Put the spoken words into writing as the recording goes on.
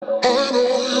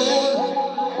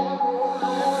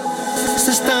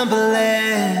Still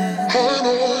stumbling.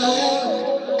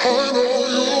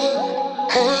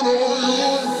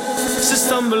 Still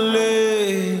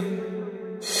stumbling.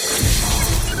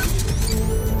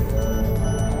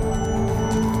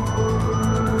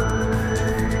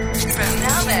 From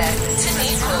Narberth to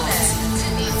Newport.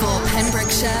 For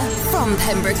Pembrokeshire, from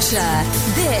Pembrokeshire,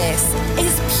 this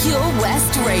is Pure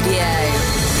West Radio.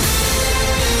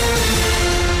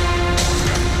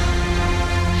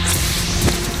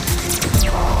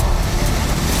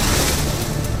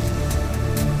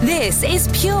 This is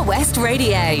Pure West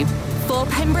Radio. For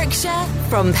Pembrokeshire,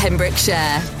 from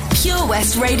Pembrokeshire. Pure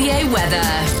West Radio weather.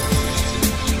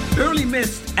 Early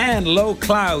mist and low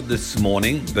cloud this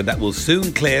morning, but that will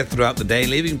soon clear throughout the day,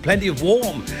 leaving plenty of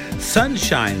warm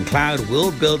sunshine. Cloud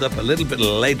will build up a little bit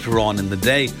later on in the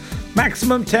day.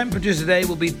 Maximum temperatures today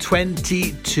will be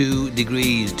 22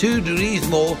 degrees, 2 degrees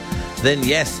more than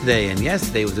yesterday. And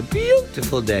yesterday was a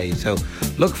beautiful day, so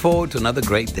look forward to another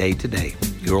great day today.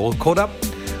 You're all caught up.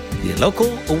 The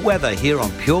local weather here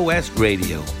on Pure West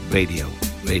Radio. Radio.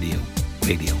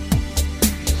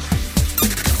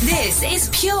 This is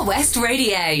Pure West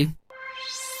Radio.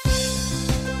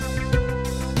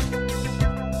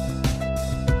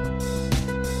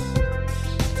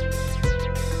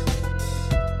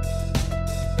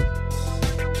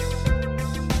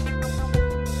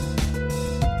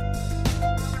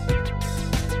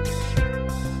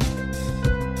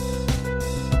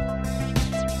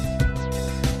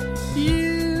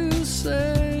 You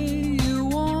say you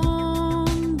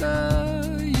wander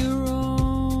your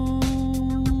own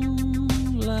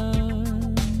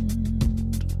land,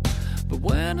 but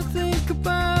when I think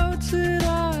about it,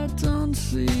 I don't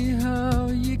see how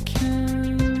you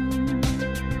can.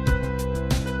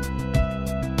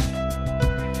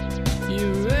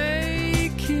 You're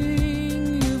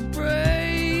aching, you're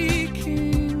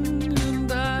breaking,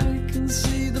 and I can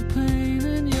see the pain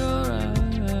in your eyes.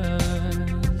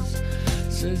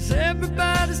 Says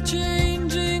everybody's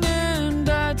changing and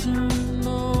I don't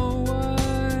know why.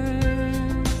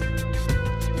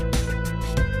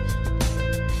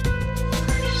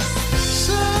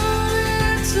 So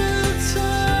little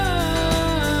time,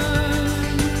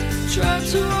 try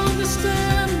to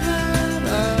understand that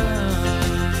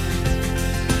I'm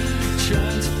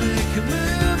trying to make a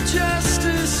move just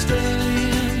to stay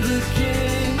in the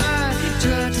game. I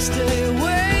try to stay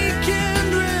awake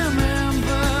and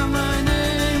remember my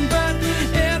name, but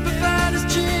everybody's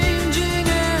changing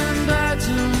and I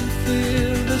don't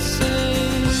feel the same.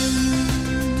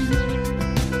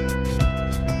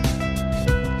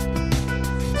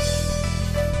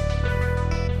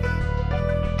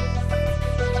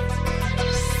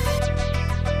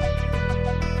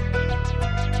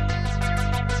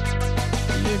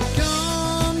 You're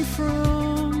gone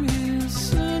from here,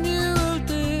 soon you'll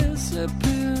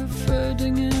disappear,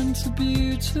 fading into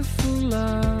beautiful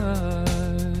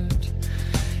light.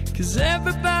 'Cause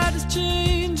everybody's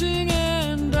changing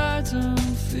and I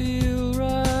don't feel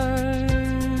right.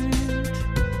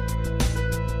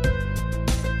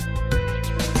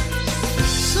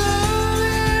 So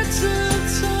little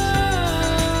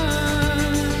time,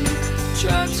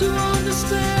 try to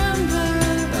understand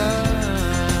that I'm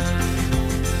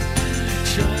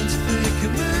trying to make a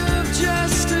move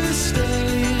just to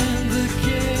stay in the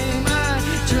game. I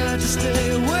try to stay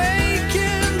awake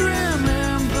and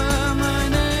remember my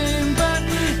name, but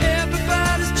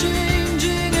everybody's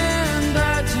changing and I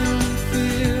don't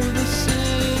feel the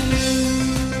same.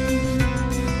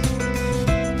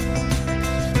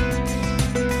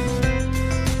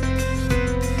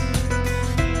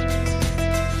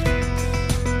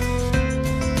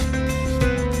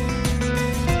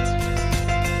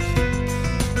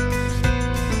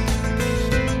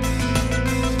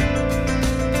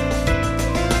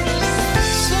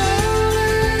 So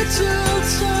little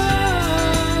time,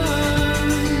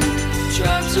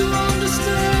 try to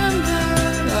understand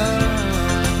that I'm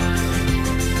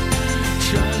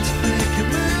trying to make a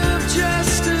move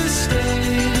just to stay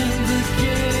in the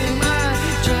game. I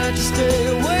try to stay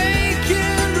awake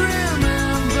and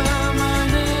remember my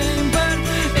name, but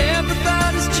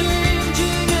everybody's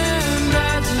changing and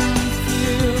I don't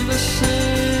feel the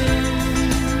same.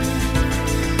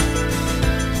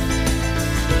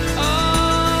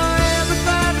 Oh,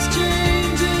 everybody's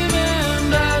changing and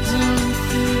I don't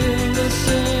feel the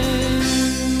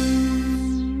same.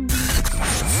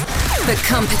 For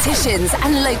competitions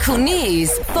and local news,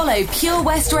 follow Pure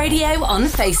West Radio on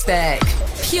Facebook.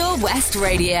 Pure West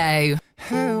Radio.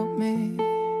 Help me,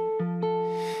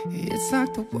 it's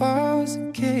like the walls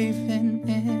are caving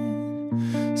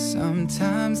in.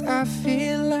 Sometimes I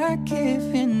feel like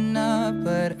giving up,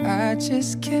 but I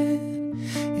just can't.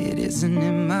 It isn't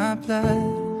in my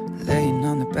blood. Laying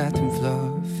on the bathroom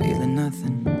floor, feeling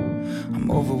nothing.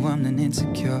 I'm overwhelmed and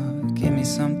insecure. Give me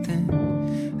something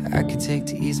I could take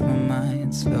to ease my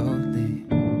mind slowly.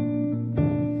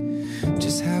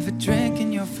 Just have a drink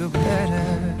and you'll feel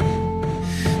better.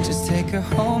 Just take her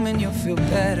home and you'll feel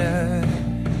better.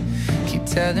 Keep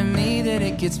telling me that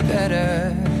it gets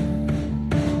better.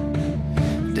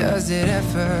 Does it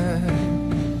ever?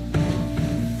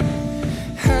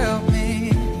 Help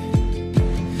me.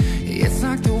 It's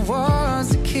like the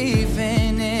walls are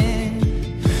caving in.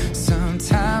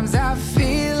 Sometimes I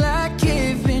feel like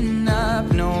giving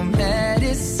up. No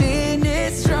medicine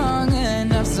is strong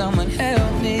enough. Someone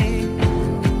help me.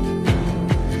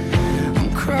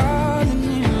 I'm crawling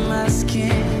in my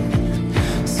skin.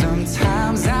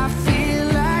 Sometimes I feel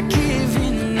like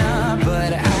giving up,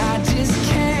 but I just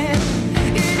can't.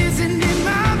 It isn't in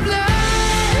my blood.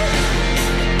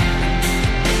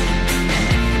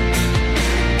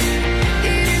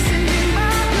 It isn't in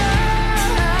my blood.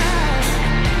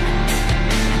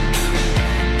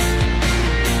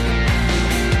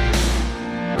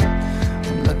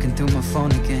 I'm looking through my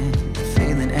phone again,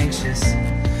 feeling anxious,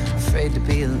 afraid to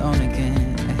be alone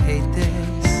again. I hate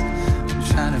this. I'm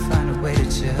trying to find a way to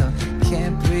chill.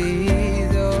 Can't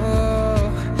breathe,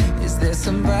 oh. Is there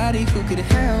somebody who could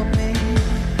help me?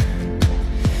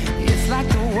 It's like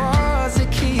the walls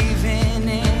are caving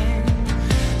in.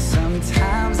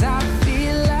 Sometimes I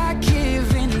feel like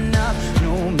giving up.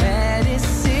 No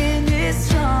medicine is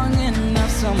strong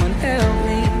enough. Someone help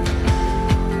me.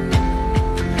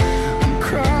 I'm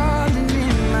crawling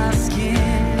in my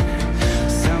skin.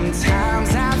 Sometimes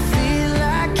I feel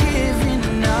like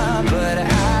giving up, but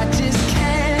I just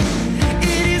can't.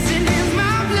 It isn't in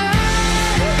my blood.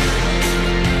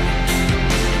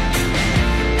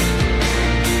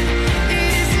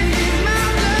 It isn't in my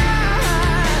blood.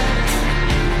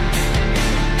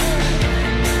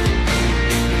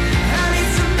 I need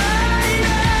somebody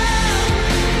now.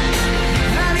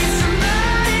 I need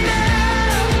somebody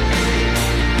now.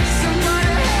 Someone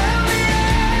to help me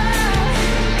out.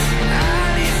 I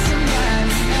need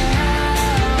somebody now.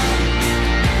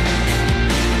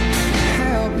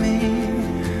 Help me.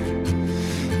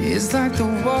 It's like the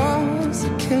walls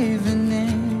are caving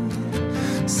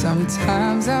in.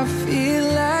 Sometimes I feel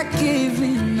like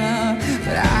giving up,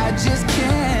 but I just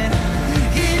can't.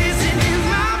 It isn't in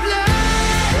my blood.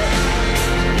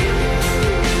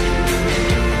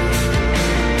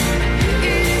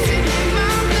 It isn't in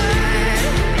my blood.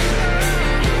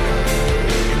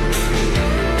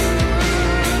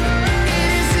 It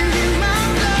isn't in my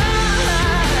blood.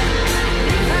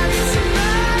 I need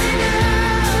somebody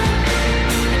now.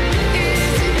 It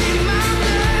isn't in my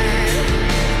blood.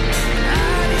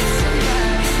 I need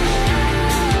somebody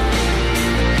now.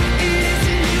 It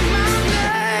isn't in my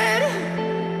blood.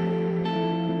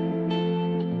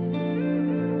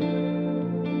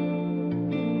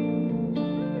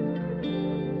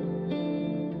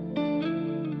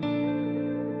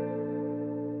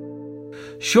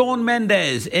 Shawn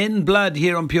Mendes, In Blood,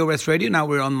 here on Pure West Radio. Now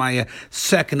we're on my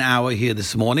second hour here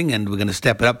this morning, and we're going to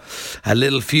step it up a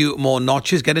little few more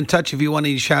notches. Get in touch if you want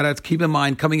any shout-outs. Keep in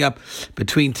mind, coming up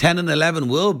between 10 and 11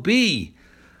 will be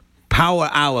Power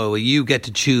Hour, where you get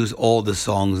to choose all the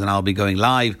songs, and I'll be going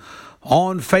live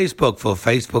on Facebook for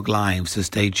Facebook Live, so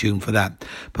stay tuned for that.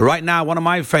 But right now, one of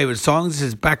my favourite songs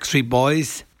is Backstreet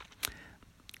Boys.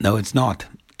 No, it's not.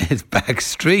 It's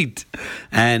Backstreet.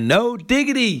 And No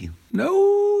Diggity.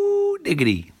 No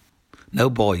diggity. No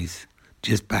boys.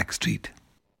 Just Backstreet.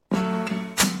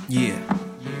 Yeah.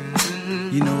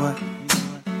 You know what?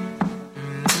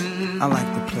 I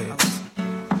like the players.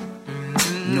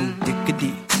 No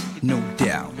diggity, no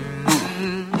doubt.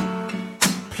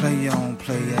 Play on,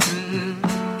 play it.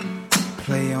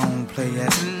 Play on, play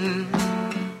it.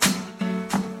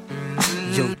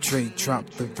 Yo, Dre, drop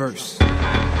the verse.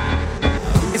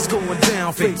 It's going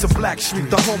down, fade to Blackstreet.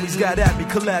 The homies got at me,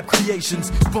 collab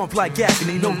creations. Bump like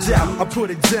agony, no doubt. I put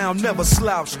it down, never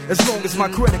slouch. As long as my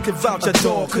credit can vouch, a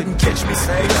dog couldn't catch me.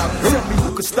 Say out. Tell me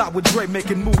who could stop with Dre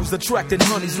making moves, attracting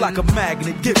honeys like a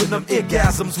magnet, giving them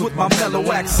orgasms with my mellow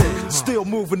accent. Still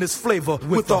moving this flavor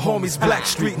with the homies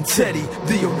Blackstreet and Teddy,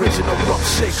 the original rock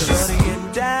shakers. Shutting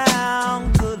it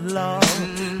down, good lord.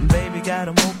 Baby got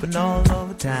 'em open all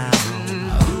over town.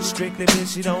 Strictly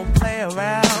bitch, she don't play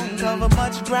around. Cover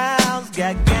much grounds,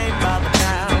 got game by the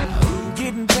pound.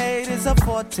 Getting paid is a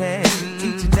forte,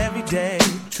 each and every day.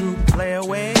 True play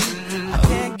away. I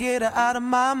can't get her out of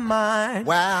my mind.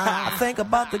 Wow. I think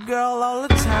about the girl all the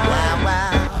time. Wow,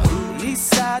 wow.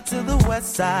 east side to the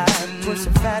west side,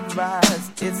 pushing fat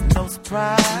rides, it's no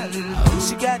surprise.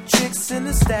 She got tricks in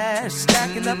the stash,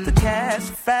 stacking up the cash,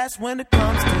 fast when it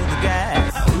comes to the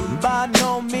gas. By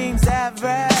no means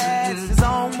average, it's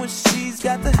on when she's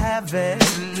got to have it.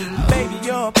 Baby,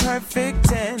 you're a perfect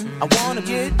 10, I wanna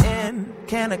get in,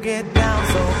 can I get down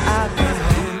so I can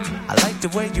win? I like the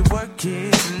way you work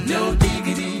it, no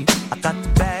diggity, I got to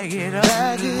bag it up,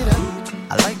 bag it up.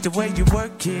 I like the way you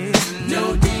work it,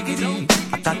 no diggity,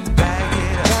 I got to bag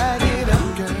it up, bag it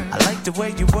up, girl. I like the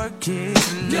way you work it,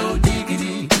 no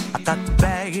diggity, I got to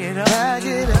bag it up, bag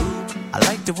it up. I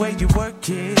like the way you work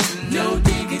it, no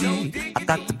diggity, I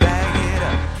got to bag it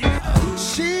up.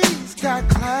 She's got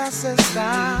class and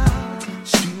style,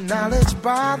 street knowledge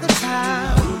by the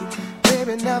pound.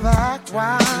 Baby, never act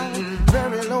wild,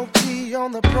 very low key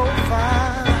on the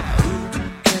profile.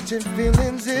 Catching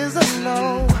feelings is a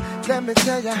no. Let me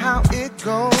tell you how it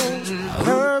goes.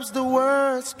 Verbs the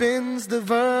word, spins the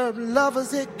verb.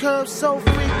 Lovers it curves so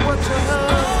frequent you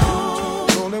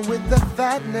heard. Rolling with the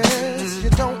fatness, you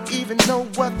don't even know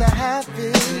what the half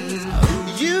is.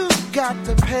 You got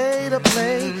to pay to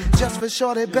play, just for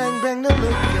shorty bang bang to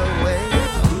look your way.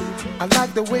 I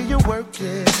like the way you work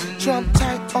it, Trump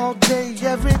tight all day,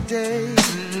 every day.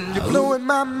 You're blowing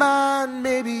my mind,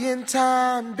 maybe in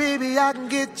time, baby, I can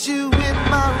get you in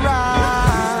my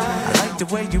ride. I like the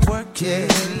way you work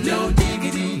it, no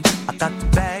diggity, I got to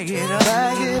bag it up,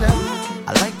 bag it up.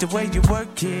 I like the way you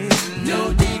work it,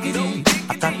 no diggity,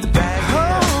 I got to bag it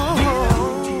up.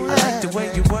 I like the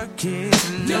way you work it,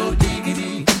 no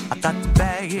diggity, I got to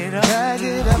bag it up, bag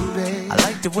it up, babe. I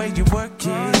like the way you work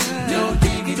it, no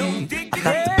diggity, I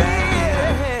got to bag it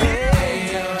up.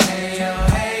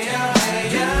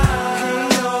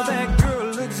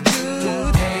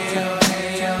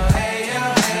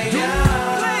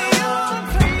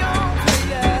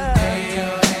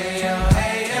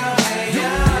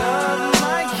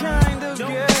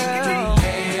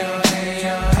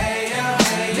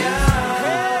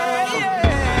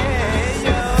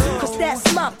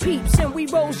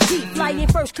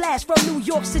 First class from New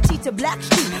York City to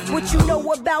Blackstreet. What you know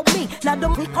about me? Now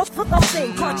don't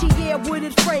thing. Cartier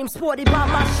wooded frame sported by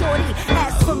my shorty.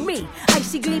 As for me,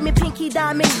 icy gleaming pinky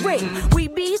diamond ring. We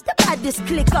bees to buy this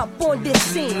click up on this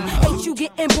scene. Ain't you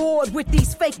getting bored with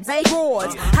these fake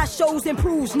broads? How shows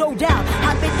improves, no doubt.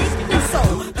 I've been thinking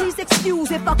so. Please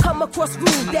excuse if I come across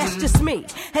rude. That's just me,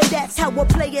 and that's how a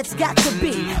player's got to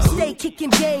be. Stay kicking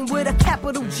game with a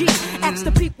capital G. Ask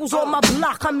the peoples on my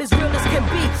block, I'm as real as can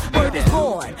be. Word is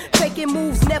born. Faking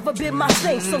moves never been my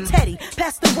thing. So Teddy,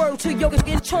 pass the word to Yoga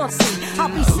and Chauncey. I'll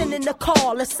be sending a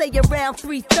call, let's say around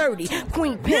 3:30.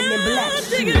 Queen Pen and Black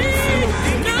Shoes.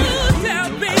 No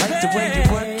doubt, baby. I like the way you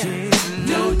work it,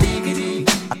 no diggity,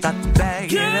 I got to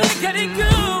bag it up. Got it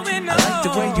going on. I like the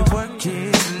way you work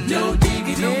it, no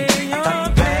diggity, I got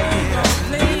to bag it up.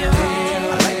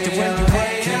 I like the way you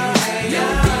work it, no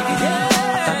diggity,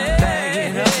 I got to bag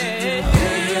it up.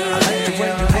 I like the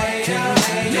way you work it,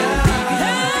 no diggity,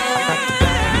 I got to bag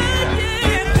it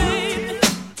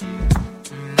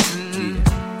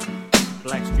up.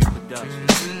 Blackstreet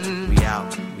Productions. We out,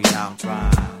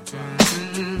 ride.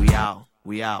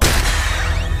 We out.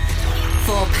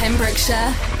 For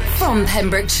Pembrokeshire, from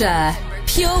Pembrokeshire,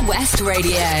 Pure West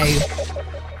Radio.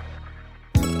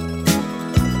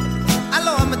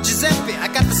 Hello, I'm Giuseppe. I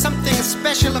got something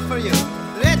special for you.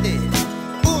 Ready?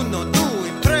 1, 2,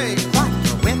 3, 4.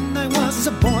 When I was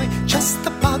a boy, just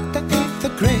about the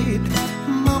 8th grade,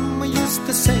 Mama used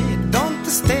to say, don't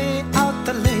stay out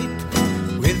late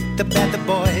with the bad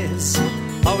boys.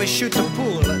 Always shoot the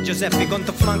pool. Giuseppe going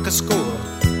to flunk a school.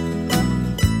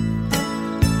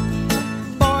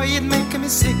 Boy, it make me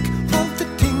sick. All the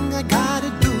thing I gotta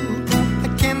do. I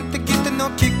can't get no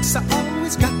kicks. I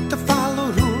always got to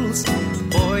follow rules.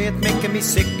 Boy, it make me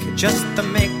sick just to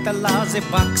make the lousy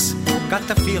bucks. Got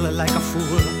to feel like a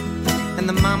fool. And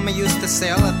the mama used to say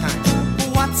all the time,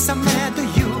 what's the matter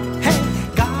you? Hey,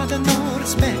 gotta no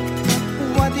respect.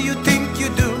 What do you think you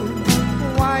do?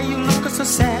 Why you look so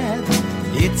sad?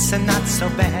 It's not so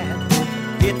bad.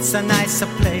 It's a nicer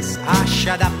place. Ah,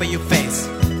 shut up your face.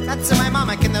 That's my mom,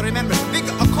 I can remember. Big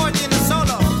accordion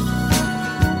solo.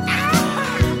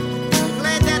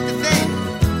 Play that thing.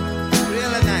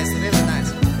 Really nice, really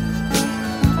nice.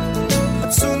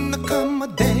 But soon there come a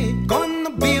day,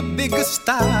 gonna be a bigger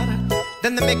star.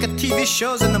 Then they make a TV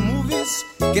shows and the movies.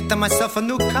 Get myself a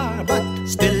new car, but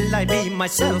still I be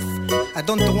myself. I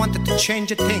don't want it to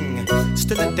change a thing.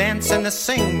 Still I dance and I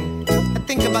sing. I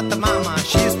think about the mama,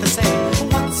 she used to say,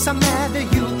 what's the matter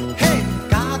you? Hey,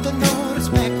 God no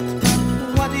respect.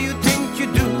 What do you think you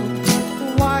do?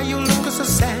 Why you look so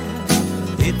sad?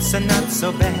 It's It's not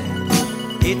so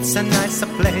bad. It's a nicer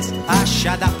place. Ah,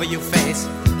 shut up, you face.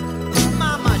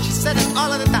 Mama, she said it all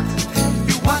of the time.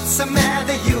 What's the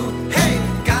matter, you? Hey,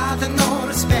 got no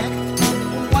respect.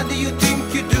 What do you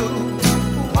think you do?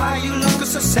 Why you look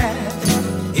so sad?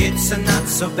 It's not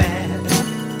so bad.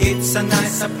 It's a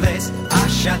nicer place. Ah,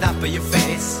 shut up, your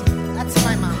face. That's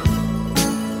my mom.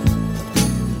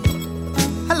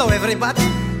 Hello, everybody.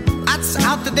 That's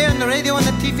out there on the radio and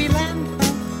the TV land.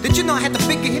 Did you know I had the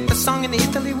big hit the song in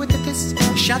Italy with this?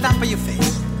 Shut up, your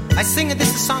face. I sing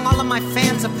this song, all of my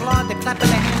fans applaud, they clap their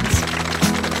hands.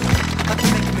 That's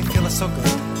making me feel so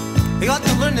good. You ought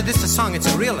to learn that this song,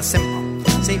 it's real simple.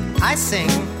 See, I sing,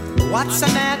 what's the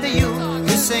matter, you?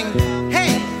 You sing,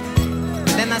 hey.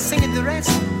 Then I sing it the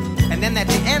rest. And then at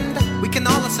the end, we can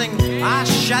all sing, ah,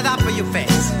 shut up, your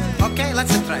face. Okay,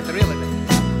 let's try it, really.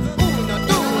 Uno,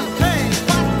 due, hey.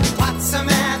 What's the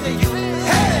matter, you?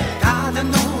 Hey. Got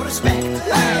no respect.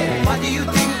 Hey. What do you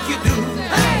think you do?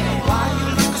 Hey. Why you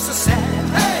look so sad?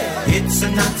 Hey. It's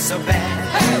not so bad.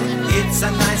 Hey. It's a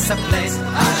nicer place.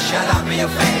 Ah, shut up, your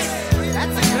face.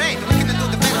 That's great. We're gonna do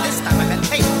the best this time. I bet.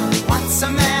 Hey, what's the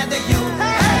matter, you?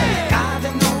 Hey. Got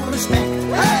no respect.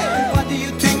 Hey. What do you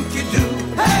think you do?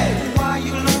 Hey. Why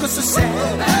you look so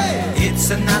sad? Hey. It's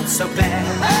not so bad.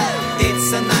 Hey.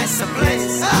 It's a nicer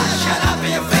place. Ah, shut up,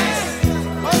 your face.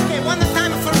 Okay, one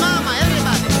time for mama,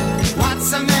 everybody. What's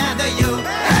the matter, you?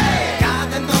 Hey. Got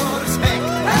no respect.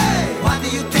 Hey. What do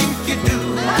you think you do?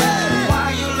 Hey.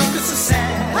 Why you look so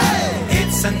sad? Hey.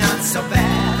 It's not so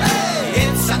bad. Hey.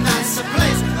 It's a nicer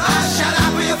place. Ah, shut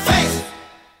up your face.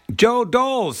 Joe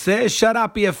Dole says, shut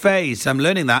up your face. I'm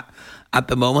learning that at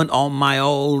the moment on my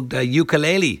old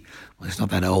ukulele. Well, it's not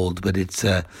that old, but it's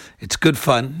good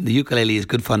fun. The ukulele is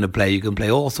good fun to play. You can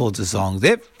play all sorts of songs.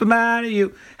 If the man of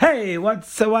you, hey,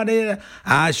 what's the what is?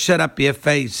 Ah, shut up your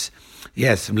face.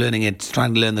 Yes, I'm learning it,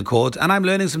 trying to learn the chords. And I'm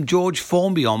learning some George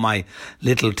Formby on my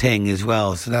little ting as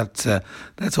well. So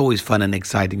that's always fun and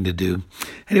exciting to do.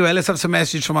 Anyway, let's have some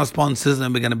message from our sponsors, and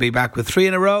then we're going to be back with 3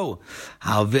 in a row.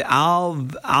 And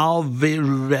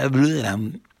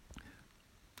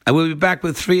we'll be back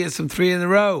with three in a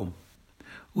row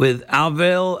with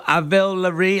Arville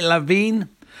Lavigne.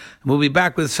 We'll be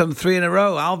back with some 3 in a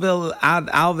row. Arville.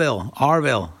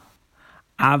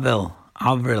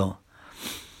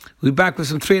 We'll be back with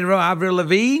some 3 in a row. Avril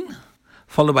Lavigne,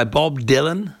 followed by Bob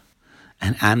Dylan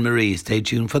and Anne-Marie. Stay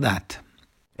tuned for that.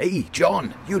 Hey,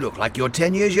 John, you look like you're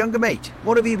 10 years younger, mate.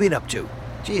 What have you been up to?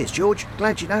 Cheers, George.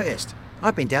 Glad you noticed.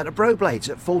 I've been down to Broblades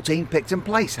at 14 Picton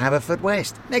Place,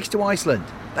 Haverfordwest, next to Iceland.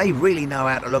 They really know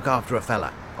how to look after a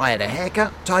fella. I had a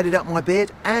haircut, tidied up my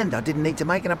beard, and I didn't need to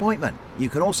make an appointment. You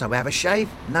can also have a shave,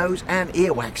 nose and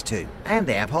ear wax too. And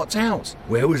they have hot towels.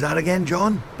 Where was that again,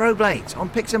 John? Broblades on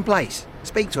Picton Place.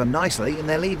 Speak to them nicely and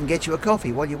they'll even get you a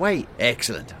coffee while you wait.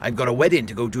 Excellent. I've got a wedding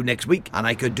to go to next week and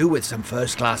I could do with some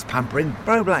first-class pampering.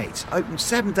 Broblades, open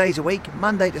 7 days a week,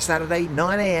 Monday to Saturday,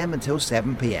 9 a.m. until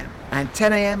 7 p.m. and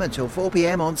 10 a.m. until 4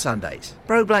 p.m. on Sundays.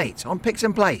 Broblades on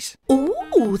Picton Place.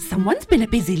 Ooh, someone's been a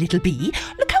busy little bee.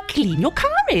 Look how clean your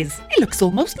car is. It looks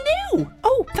almost new.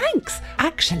 Oh, thanks.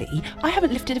 Actually, I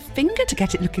haven't lifted a finger to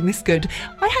get it looking this good.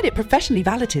 I had it professionally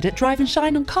valeted at Drive and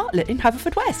Shine on Cartlet in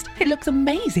Haverfordwest. It looks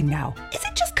amazing now. Is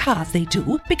it just cars they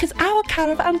do? Because our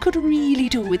caravan could really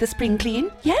do with a spring clean.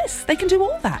 Yes, they can do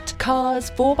all that. Cars,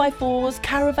 4x4s,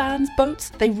 caravans, boats.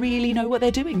 They really know what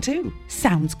they're doing too.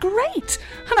 Sounds great.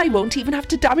 And I won't even have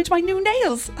to damage my new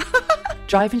nails.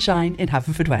 Drive and Shine in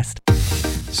Haverfordwest.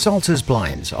 Salters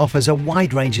Blinds offers a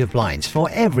wide range of blinds for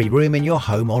every room in your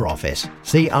home or office.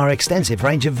 See our extensive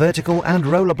range of vertical and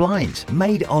roller blinds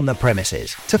made on the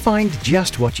premises to find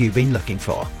just what you've been looking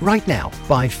for. Right now,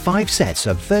 buy 5 sets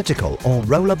of vertical or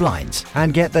roller blinds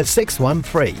and get the 6th one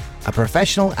free. A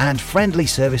professional and friendly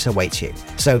service awaits you.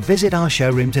 So visit our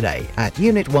showroom today at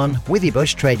Unit 1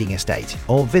 Withybush Trading Estate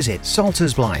or visit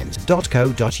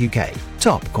saltersblinds.co.uk.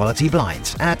 Top quality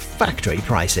blinds at factory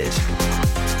prices.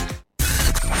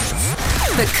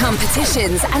 For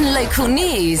competitions and local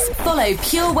news, follow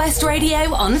Pure West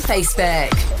Radio on Facebook.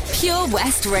 Pure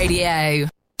West Radio.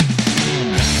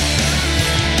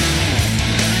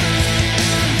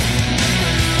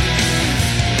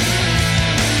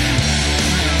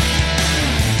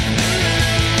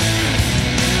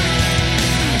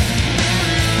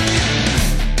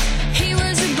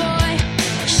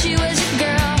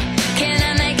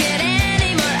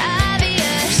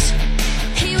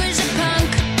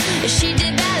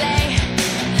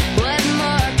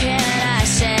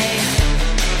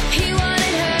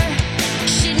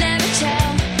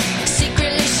 Tell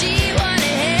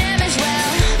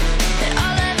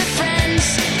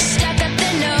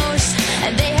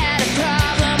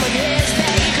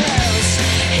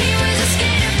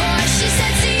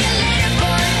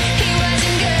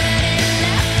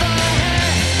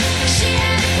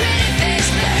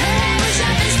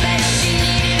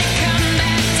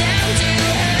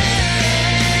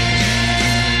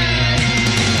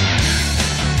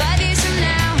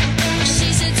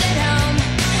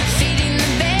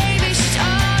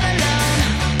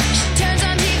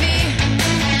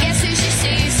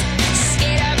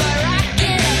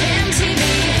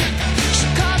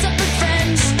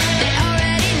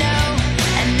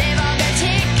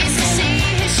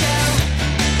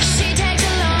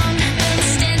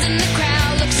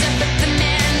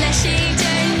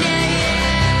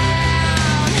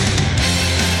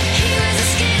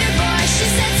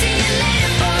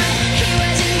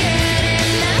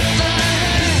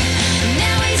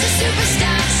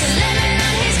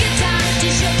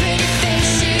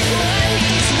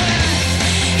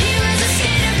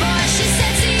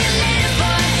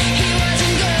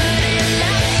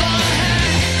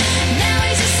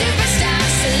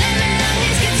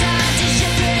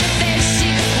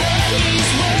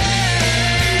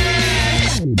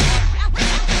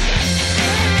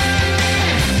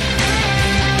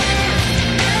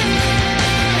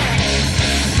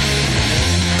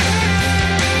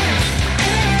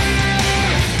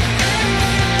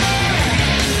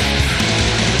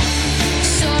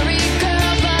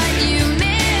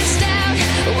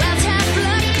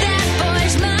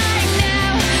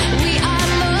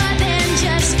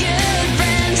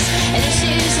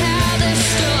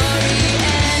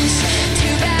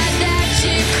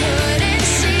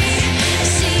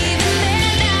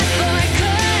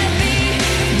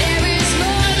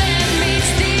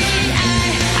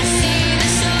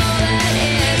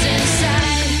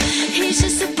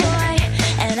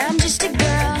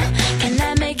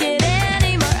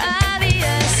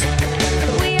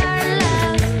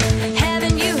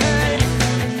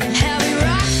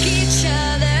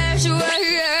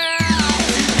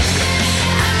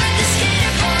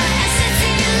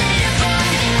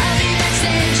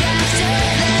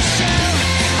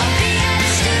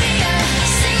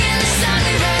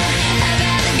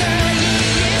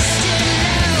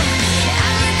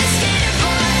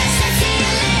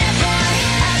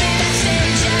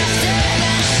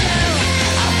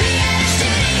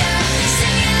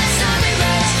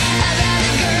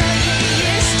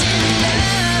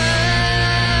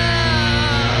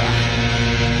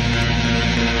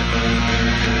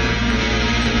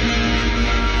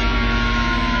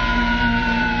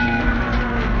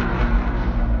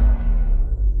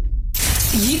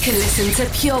can listen to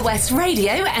Pure West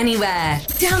Radio anywhere.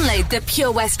 Download the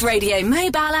Pure West Radio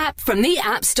mobile app from the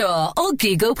App Store or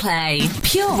Google Play.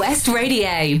 Pure West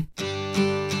Radio.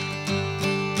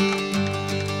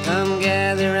 Come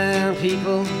gather round,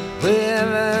 people,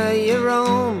 wherever you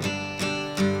roam,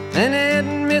 and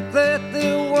admit that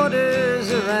the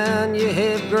waters around you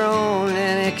have grown,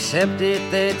 and accept it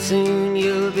that soon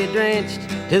you'll be drenched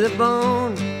to the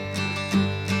bone.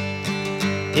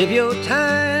 If your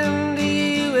time to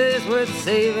you is worth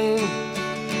saving,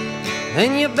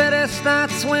 then you better start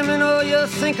swimming or you'll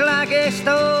sink like a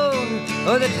stone,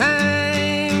 or the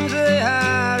times they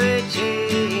are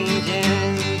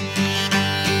a-changing.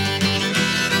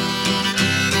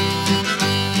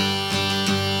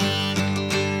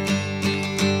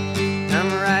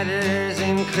 Some writers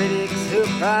and critics who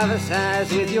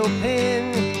prophesize with your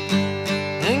pen,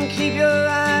 and keep your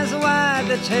eyes wide,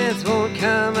 the chance won't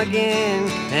come again.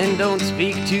 And don't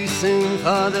speak too soon,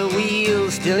 for the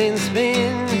wheel's still in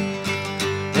spin,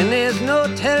 and there's no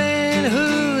telling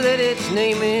who that it's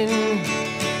naming.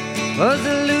 Was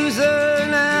the loser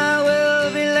now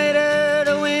will be later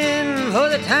to win, for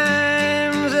the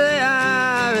times they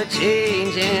are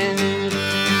a-changing.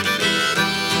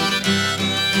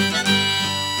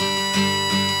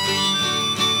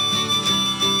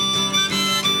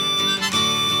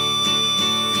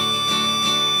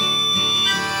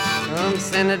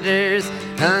 Senators,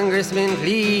 congressmen,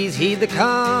 please heed the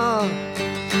call.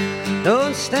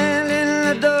 Don't stand in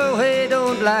the doorway,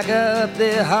 don't block up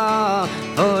the hall,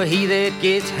 for he that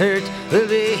gets hurt will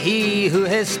be he who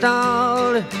has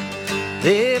stalled.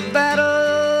 The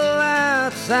battle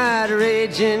outside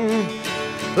raging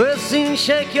will soon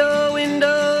shake your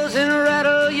windows and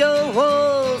rattle your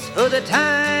walls, for the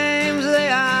times they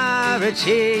are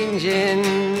a-changing.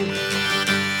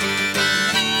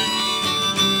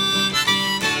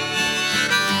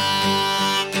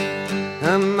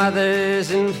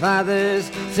 Mothers and fathers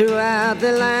throughout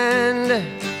the land,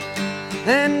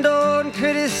 and don't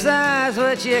criticize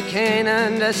what you can't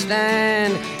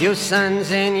understand. Your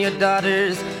sons and your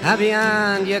daughters are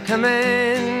beyond your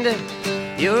command.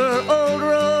 Your old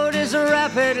road is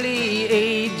rapidly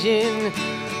aging.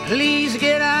 Please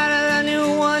get out of the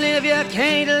new one if you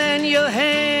can't lend your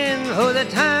hand, for the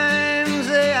times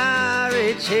they are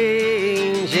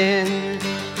a-changing.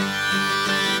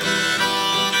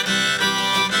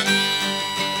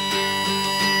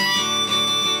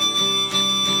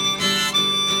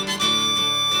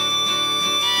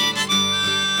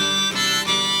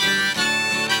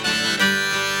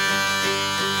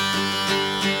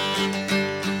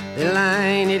 The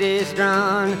line it is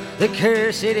drawn, the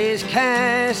curse it is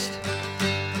cast.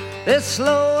 The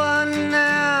slow one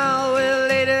now will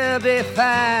later be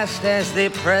fast, as the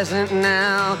present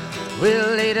now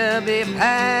will later be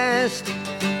past.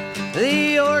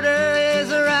 The order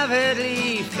is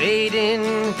rapidly fading,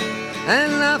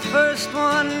 and the first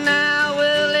one now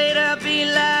will later be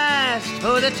last,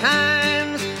 for the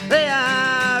times they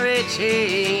are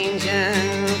a-changing.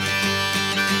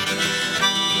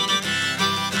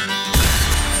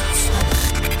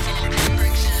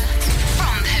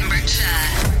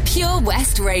 Pure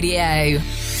West Radio.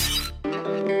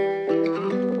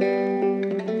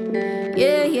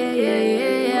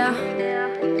 Yeah.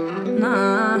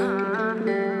 Nah.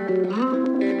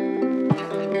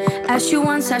 Ask you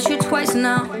once, ask you twice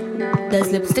now.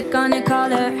 There's lipstick on your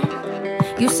collar.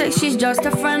 You say she's just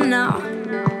a friend now.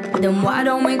 Then why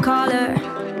don't we call her?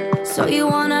 So you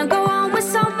wanna go on with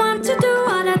someone to do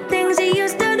all the things you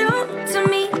used to do to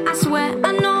me? I swear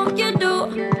I know you do.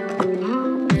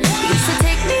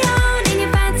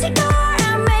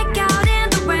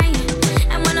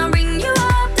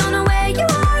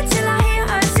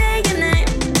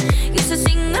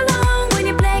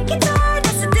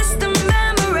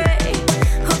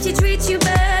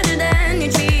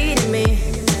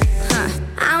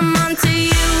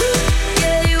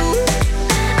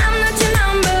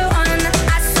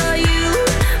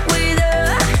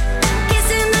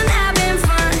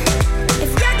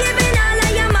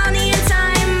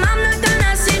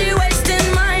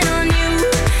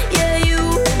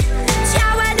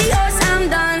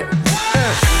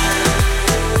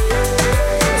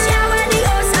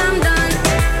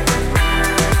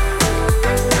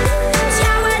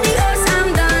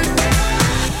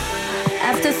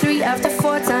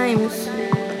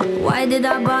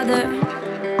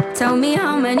 Tell me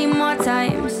how many more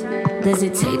times does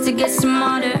it take to get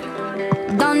smarter?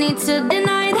 Don't need to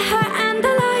deny the hurt and the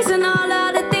lies and all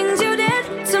of the things you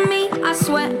did to me. I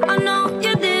swear I know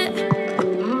you did.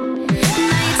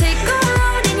 Now you take a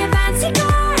road in your fancy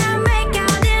car and make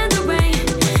out in the rain.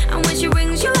 And when she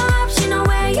rings you up, she know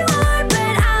where you are,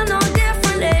 but I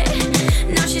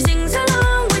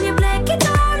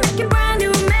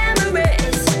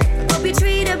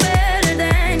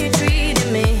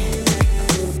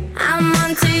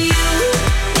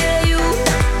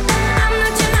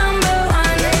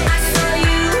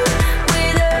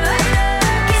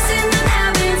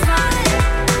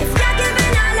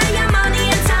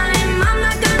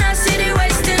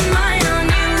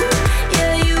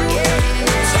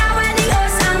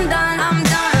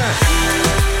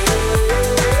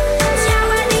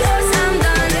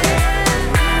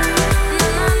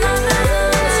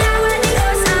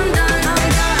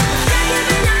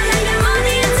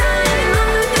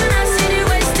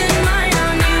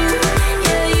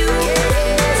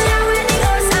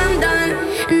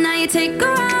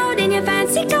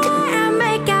fancy car and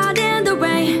make out in the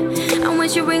rain. And when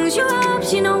she rings you up,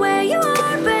 she know where you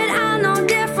are, but I know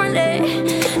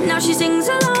differently. Now she sings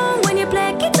along when you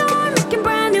play guitar, making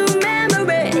brand new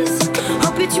memories.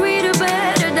 Hope you treat her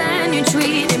better than you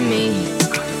treated me.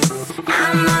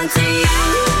 I'm onto you.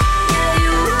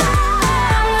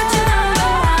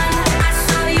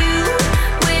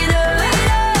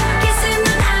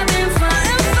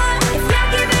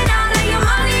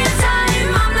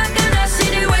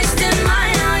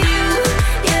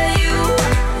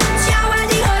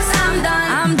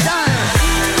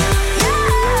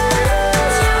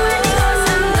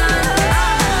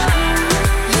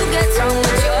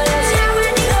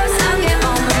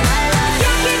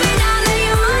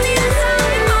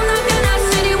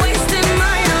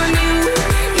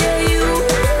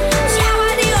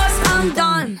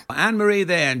 Anne-Marie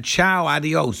there, and ciao,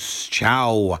 adios,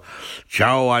 ciao,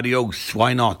 adios.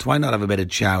 Why not have a bit of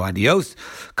ciao, adios?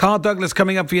 Carl Douglas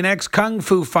coming up for you next. Kung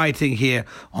Fu Fighting here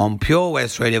on Pure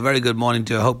West Radio. Very good morning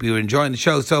to you. I hope you're enjoying the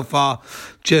show so far.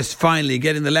 Just finally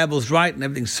getting the levels right and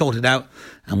everything sorted out,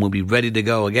 and we'll be ready to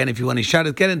go. Again, if you want to shout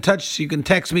it, get in touch. You can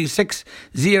text me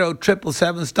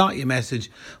 60777. Start your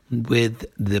message with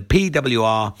the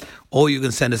PWR, or you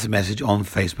can send us a message on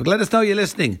Facebook. Let us know you're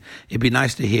listening. It'd be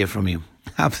nice to hear from you.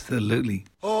 Absolutely.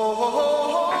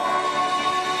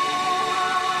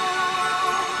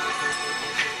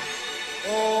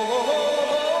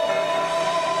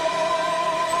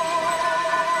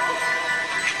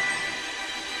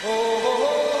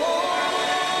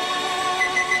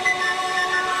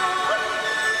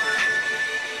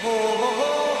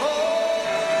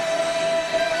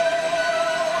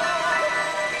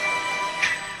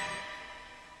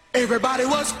 Everybody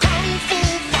was kung fu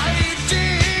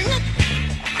fighting.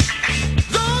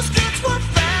 Those kids were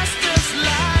fast as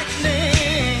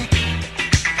lightning.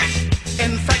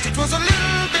 In fact, it was a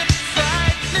little bit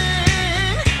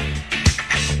frightening,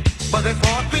 but they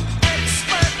fought with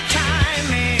expert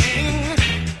timing.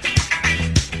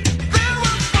 There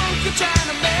were funky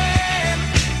Chinamen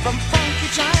from funky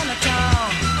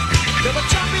Chinatown. They were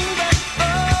chopping them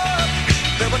up,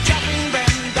 they were chopping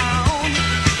them down.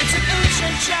 It's an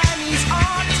ancient Chinese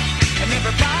art, and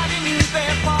everybody knew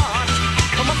their part.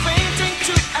 From a fainting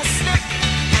to a step,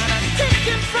 and a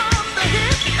kicking from the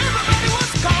hip. Everybody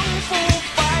was kung fu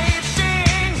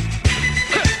fighting.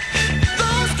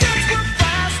 Those kids were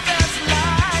fast as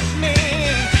lightning.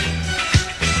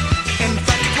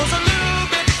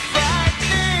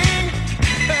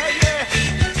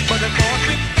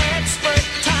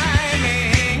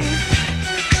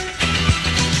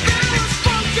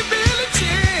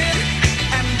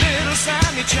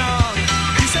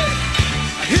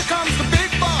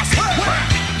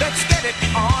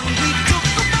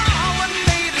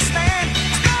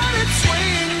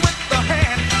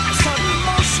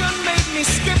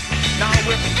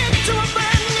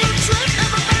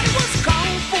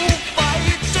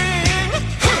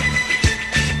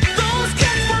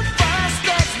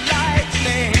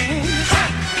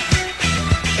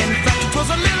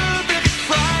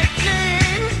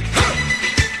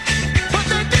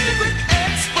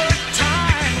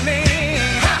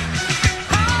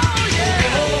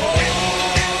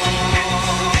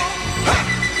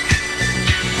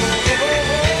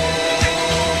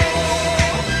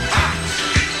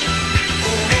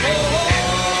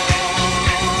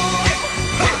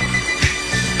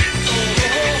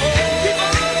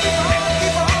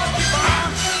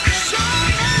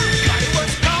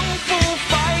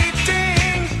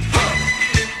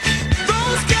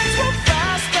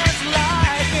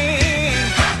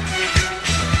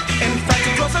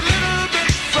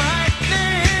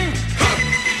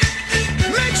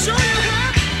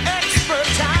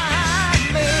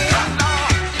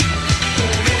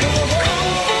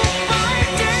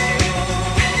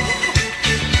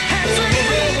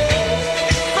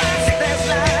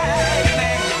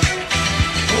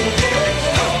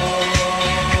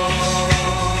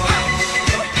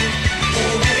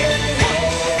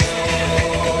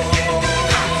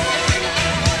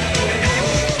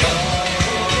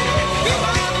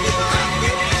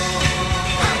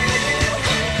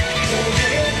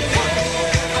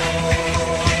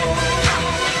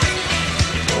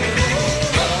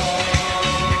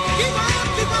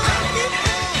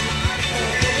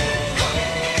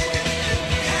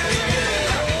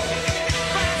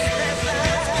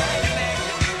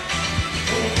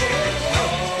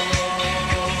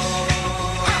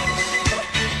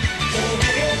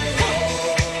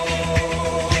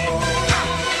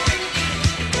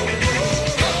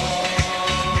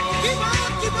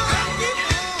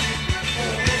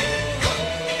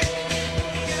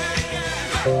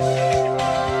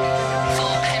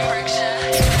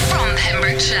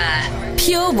 culture.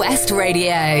 Pure West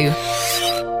Radio.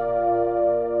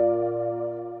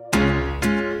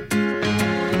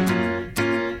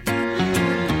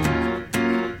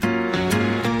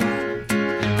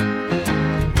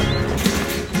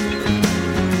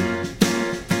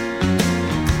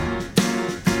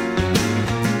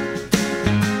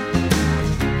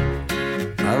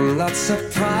 I'm not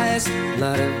surprised,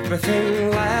 not everything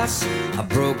lasts. I've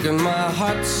broken my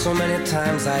heart so many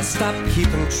times I stopped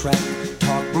keeping track.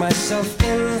 Talk myself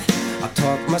in, I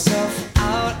talk myself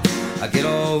out. I get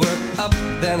all worked up,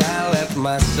 then I let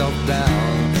myself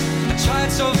down. I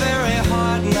tried so very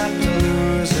hard not to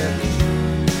lose it.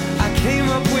 I came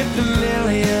up with a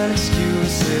million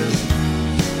excuses.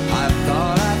 I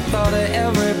thought of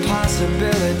every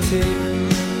possibility.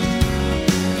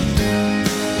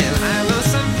 And I know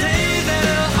someday that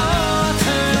it'll all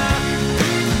turn out.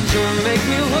 You'll make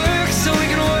me work so we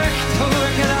can work to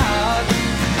work it out.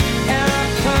 And I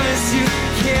promise you,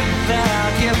 kid, that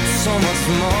I'll give so much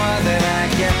more than I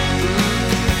get.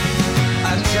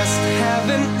 I just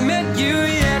haven't met you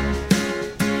yet.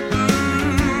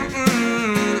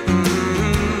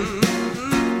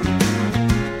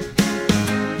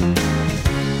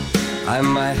 I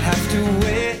might have to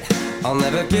wait, I'll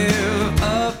never give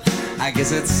up. I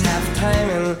guess it's half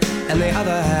timing and the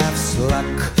other half's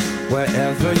luck.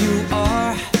 Wherever you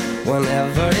are,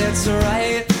 whenever it's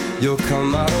right, you'll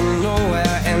come out of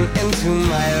nowhere and into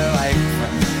my life.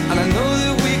 And I know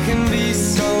that we can be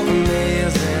so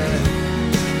amazing.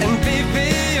 And baby,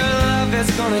 your love is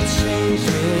gonna change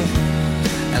me.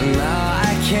 And now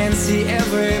I can see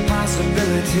every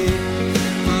possibility.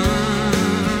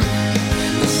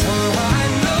 Somehow I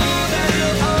know that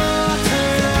it'll all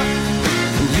turn out.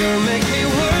 You'll make me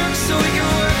work so we can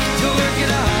work to work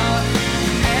it out.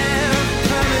 And I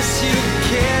promise you,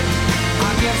 kid,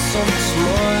 I'll get so much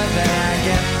more than I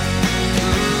get.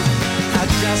 I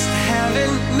just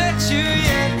haven't met you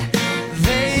yet.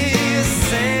 They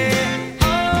say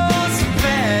all's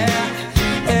fair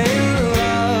in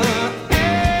love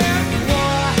and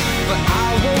war, but I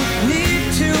won't need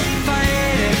to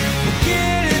fight it. We'll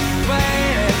get it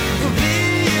right. We'll be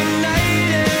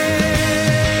united.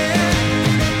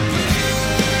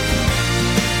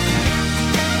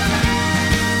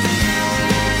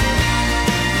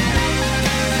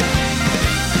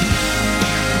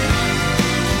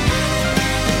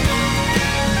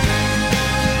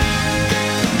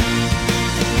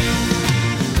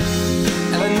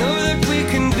 And I know that we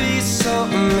can be so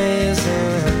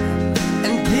amazing.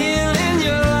 And being in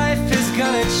your life is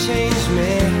gonna change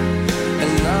me.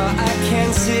 And now I can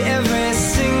see every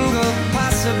single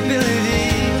possibility.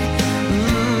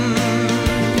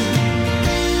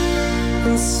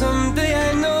 And someday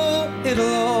I know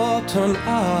it'll all turn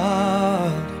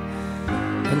out.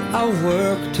 And I'll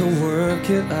work to work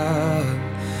it out.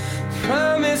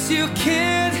 Promise you,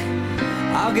 kid,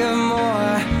 I'll give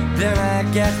more than I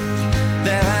get,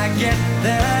 than I get,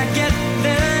 than I get,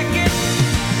 than I get.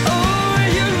 Oh,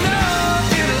 you know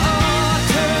it'll all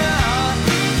turn out.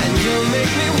 And you'll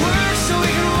make me work so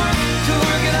we can work to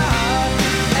work it out.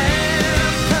 And I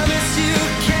promise you,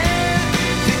 kid,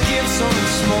 to give so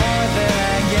much more than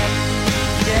I get.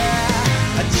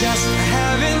 Yeah, I just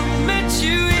haven't met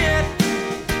you yet.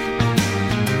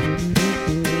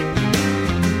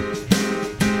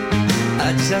 I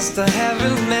just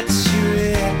haven't met you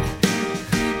yet.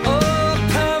 Oh,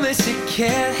 promise you,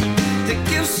 kid, to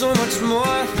give so much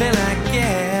more than I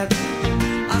get.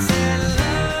 I said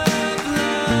love,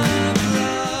 love,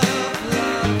 love,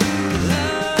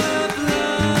 love, love,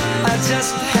 love. I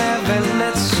just haven't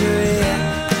met you yet.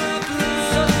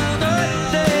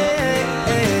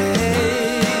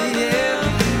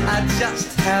 I just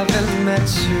haven't met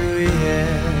you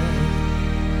yet.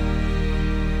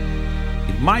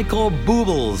 Michael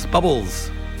Bubbles,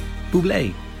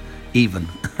 Bublé, even.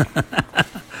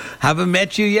 Haven't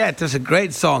met you yet. That's a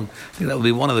great song. I think that will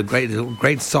be one of the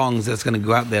great songs that's going to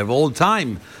go out there of all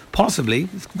time. Possibly.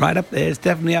 It's right up there. It's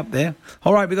definitely up there.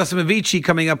 All right, we've got some Avicii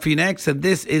coming up for you next, and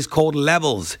this is called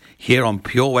Levels here on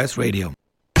Pure West Radio.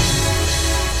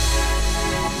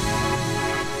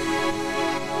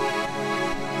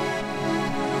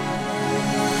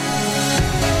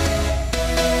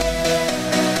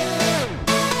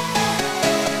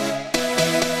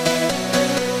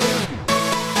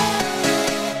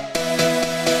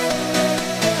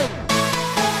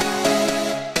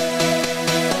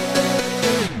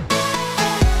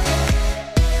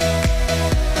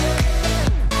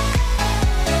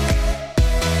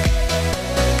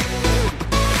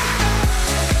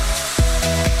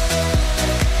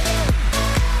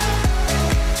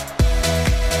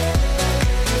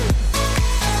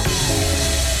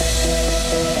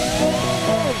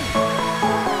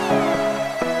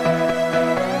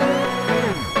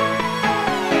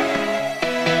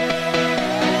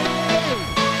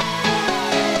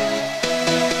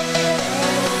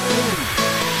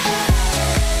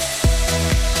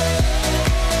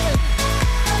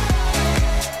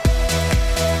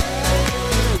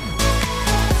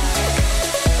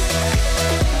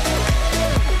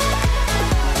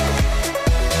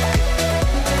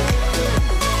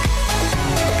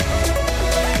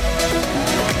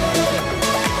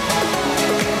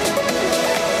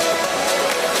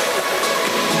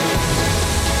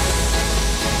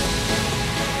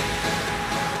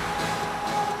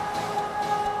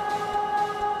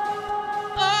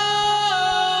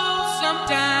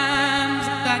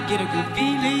 get a good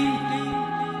feeling,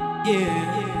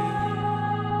 yeah.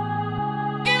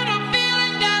 Get a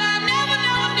feeling that I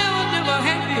never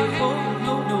had before.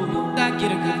 No, I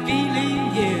get a good feeling,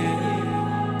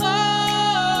 yeah.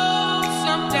 Oh,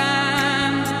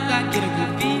 sometimes I get a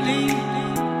good feeling,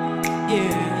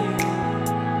 yeah.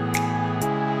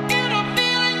 Get a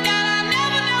feeling that I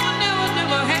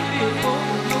never had before.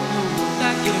 No,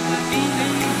 I get a good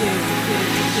feeling, yeah.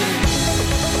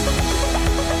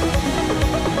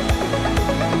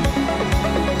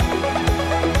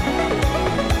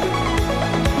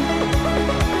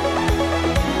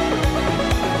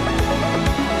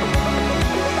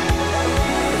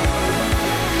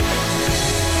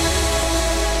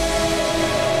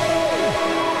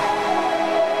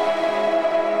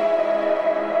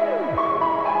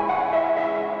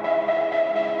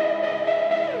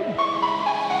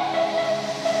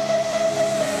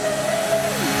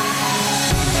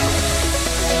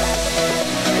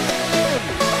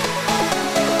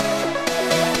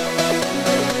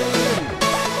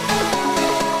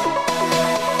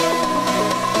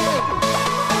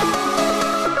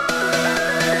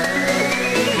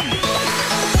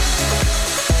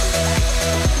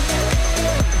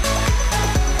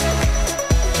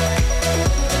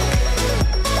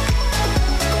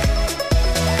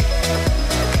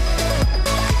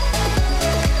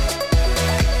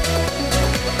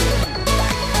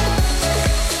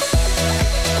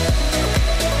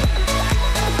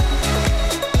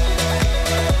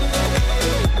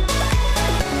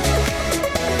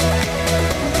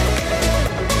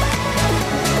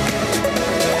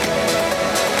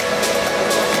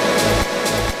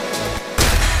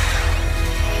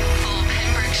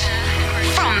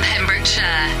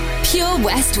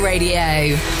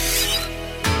 Radio.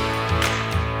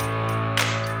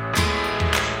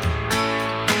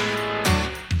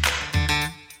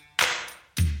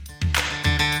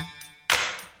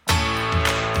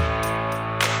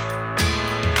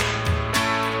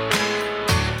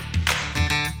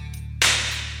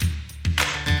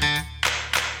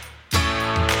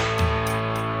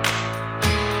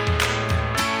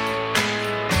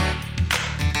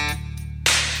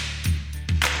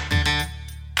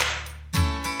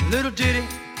 Little ditty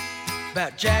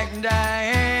about Jack and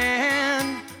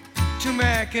Diane, two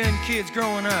American kids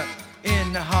growing up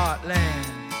in the heartland.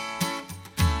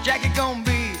 Jackie gonna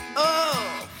be a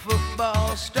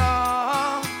football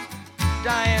star,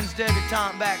 Diane's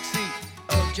debutante backseat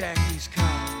of Jackie's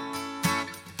car.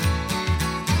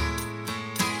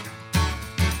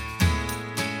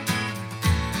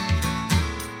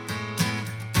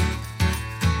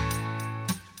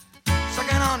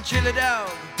 Sucking on chili dog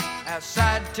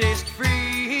outside to taste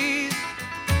freeze.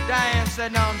 Diane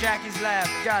sitting on Jackie's lap,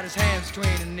 got his hands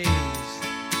between her knees.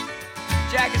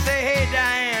 Jackie say, hey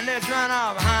Diane, let's run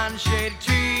off behind the shady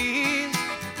trees.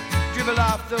 Dribble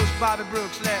off those Bobby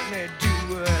Brooks, let me do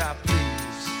what I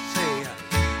please. Say,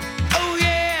 oh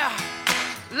yeah,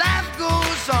 life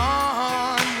goes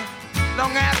on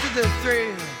long after the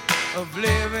thrill of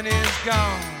living is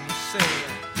gone. Say,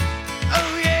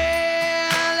 oh yeah,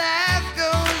 life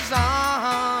goes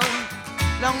on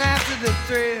long after the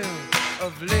thrill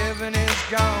of living is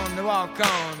gone. To walk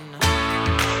on.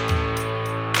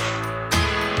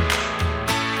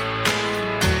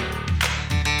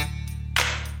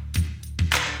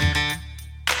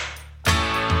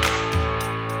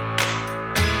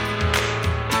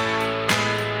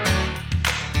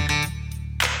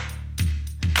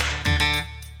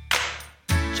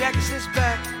 Jackie sits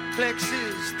back, collects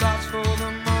his thoughts for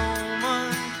the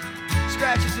moment,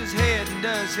 scratches his head and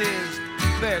does his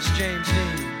best James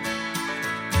Dean.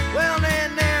 Well,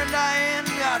 then there Diane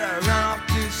gotta run off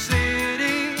to the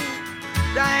city.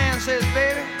 Diane says,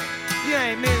 baby, you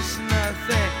ain't missing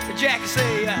nothing. Jackie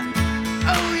say,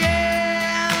 oh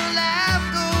yeah, life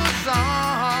goes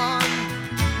on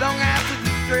long after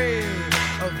the thrill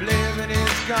of living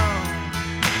is gone.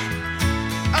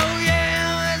 Oh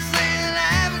yeah, let's say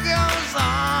life goes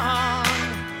on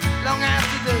long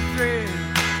after the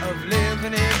thrill of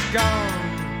living is gone.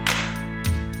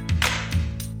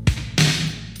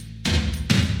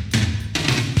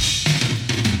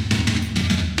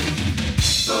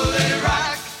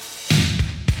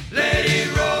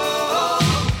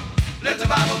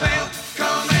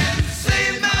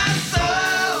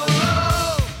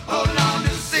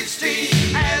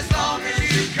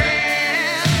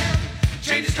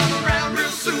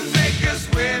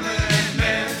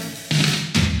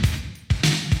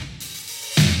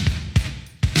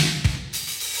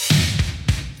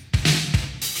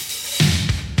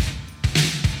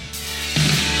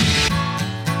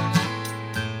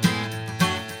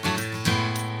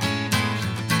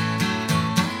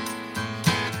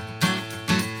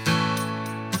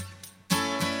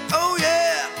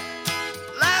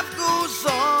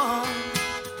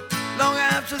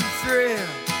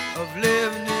 of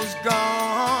living is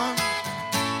gone.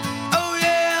 Oh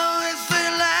yeah, they say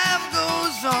life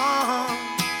goes on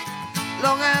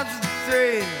long after the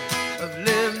thrill of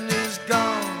living is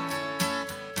gone.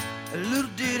 A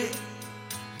little ditty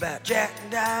about Jack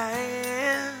and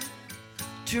Diane,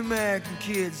 two American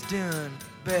kids doing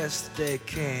the best they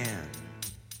can.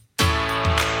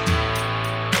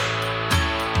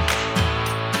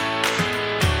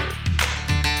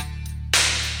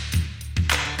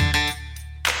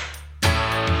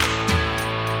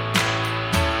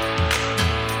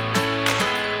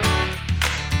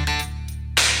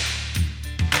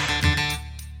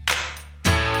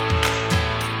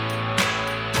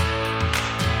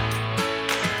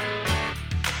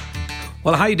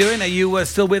 Well, how you doing? Are you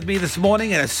still with me this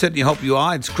morning? And I certainly hope you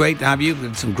are. It's great to have you. We've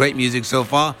got some great music so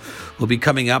far. We'll be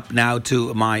coming up now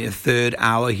to my third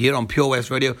hour here on Pure West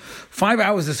Radio. 5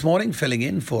 hours this morning, filling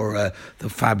in for the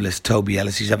fabulous Toby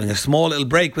Ellis. He's having a small little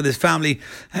break with his family,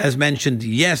 as mentioned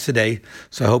yesterday.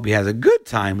 So I hope he has a good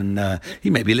time. And he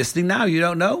may be listening now. You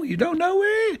don't know. You don't know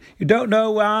where. You don't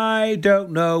know. I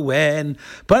don't know when.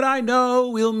 But I know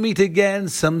we'll meet again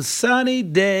some sunny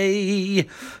day.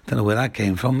 Don't know where that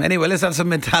came from. Anyway, let's have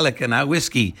some Metallica now.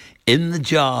 Whiskey in the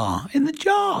jar. In the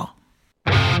jar.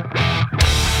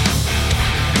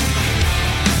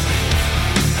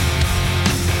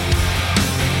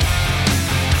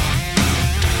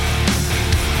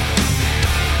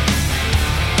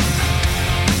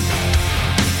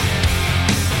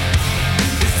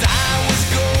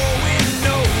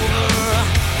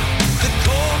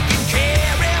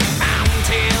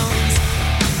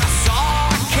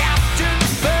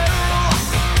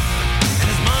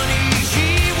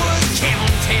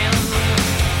 Counting.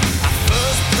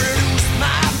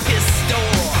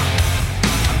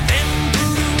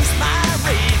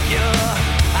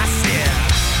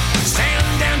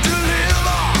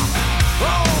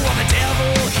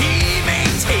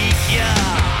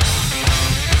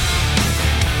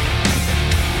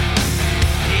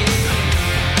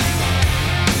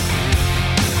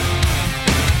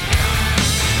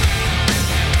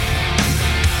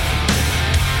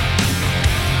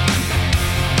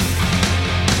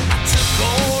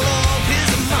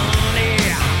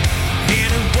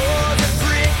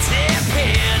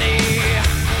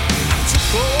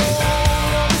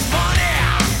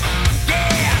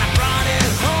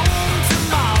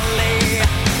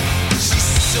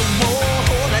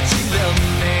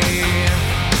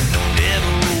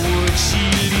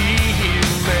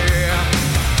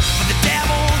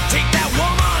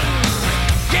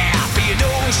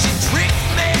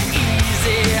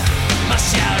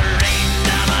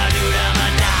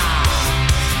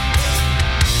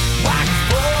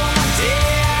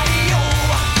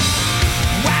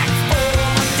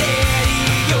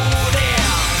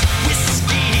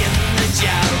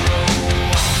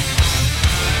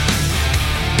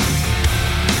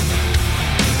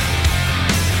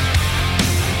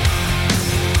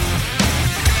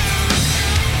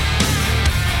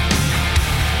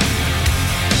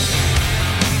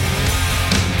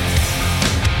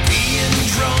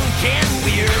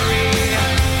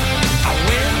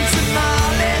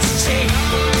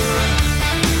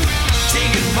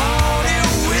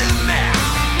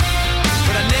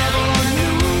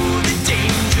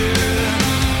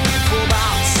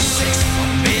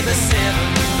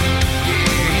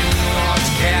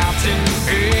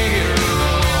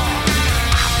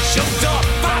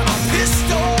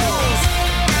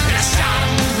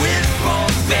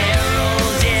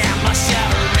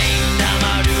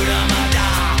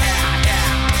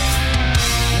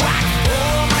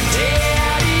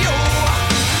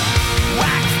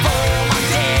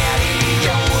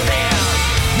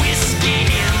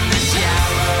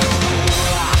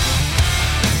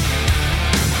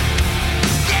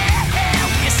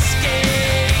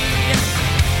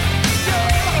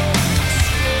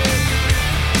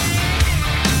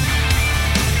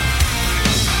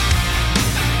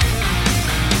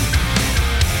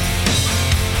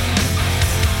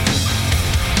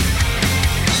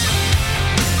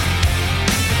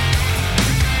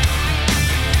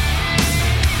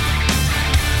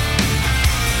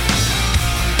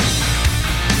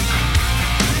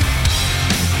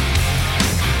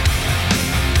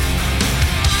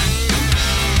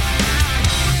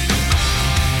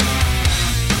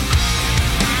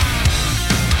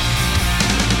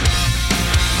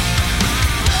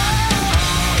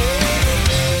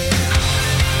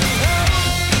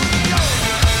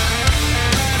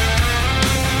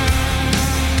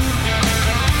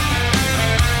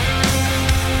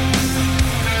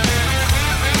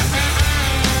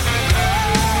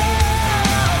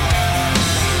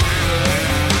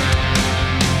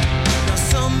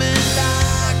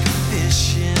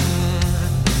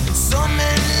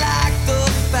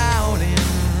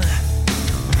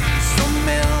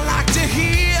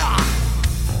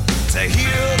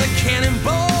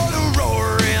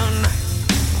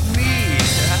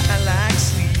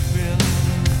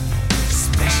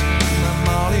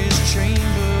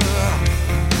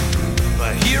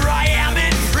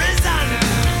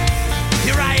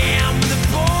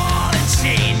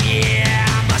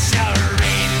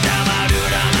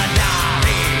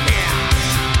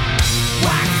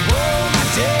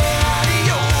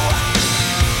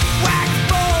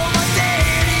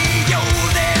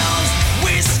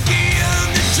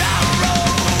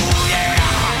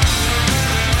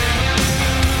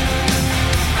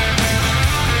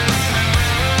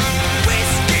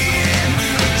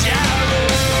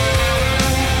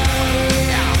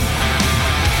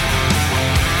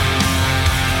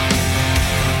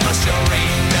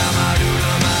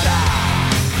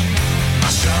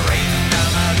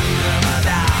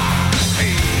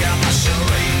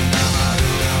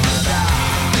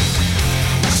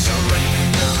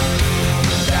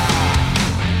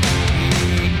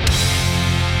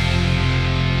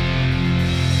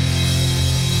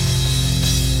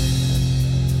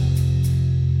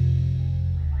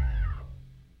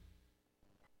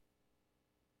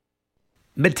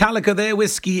 Metallica there,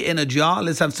 Whiskey in a Jar.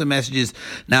 Let's have some messages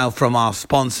now from our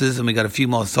sponsors, and we got a few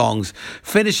more songs.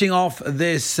 Finishing off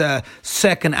this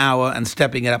second hour and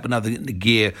stepping it up another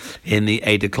gear in the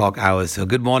 8 o'clock hour. So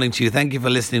good morning to you. Thank you for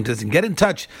listening to us, and get in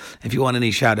touch if you want any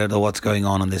shout out or what's going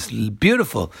on this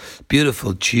beautiful,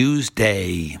 beautiful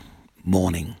Tuesday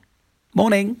morning.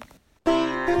 Morning.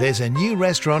 There's a new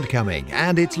restaurant coming,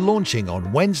 and it's launching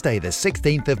on Wednesday the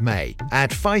 16th of May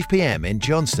at 5 p.m. in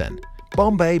Johnston.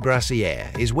 Bombay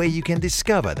Brasserie is where you can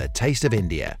discover the taste of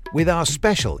India with our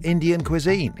special Indian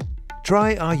cuisine.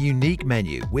 Try our unique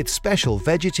menu with special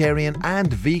vegetarian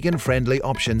and vegan-friendly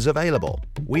options available.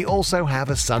 We also have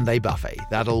a Sunday buffet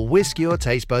that'll whisk your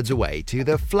taste buds away to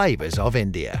the flavours of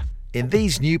India. In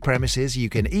these new premises, you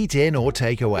can eat in or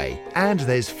take away, and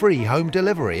there's free home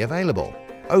delivery available.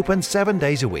 Open 7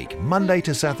 days a week, Monday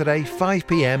to Saturday, 5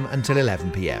 p.m. until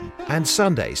 11 p.m. and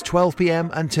Sundays, 12 p.m.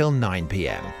 until 9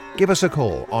 p.m. Give us a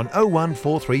call on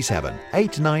 01437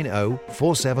 890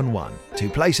 471 to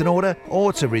place an order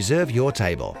or to reserve your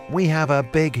table. We have a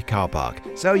big car park,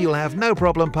 so you'll have no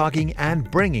problem parking and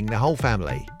bringing the whole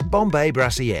family. Bombay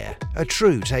Brasserie, a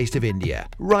true taste of India,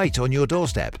 right on your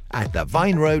doorstep at the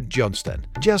Vine Road, Johnston,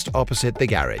 just opposite the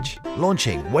garage.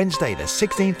 Launching Wednesday the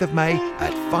 16th of May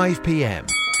at 5 p.m.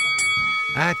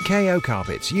 At KO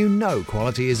Carpets, you know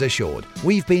quality is assured.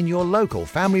 We've been your local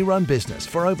family-run business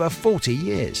for over 40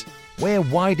 years. We're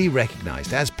widely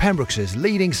recognised as Pembrokeshire's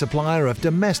leading supplier of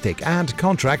domestic and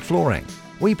contract flooring.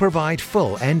 We provide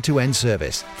full end-to-end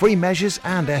service, free measures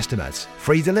and estimates,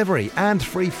 free delivery and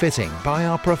free fitting by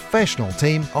our professional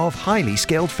team of highly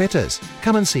skilled fitters.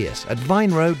 Come and see us at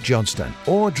Vine Road, Johnston,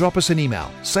 or drop us an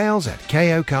email,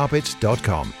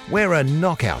 sales@kocarpets.com. We're a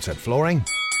knockout at flooring.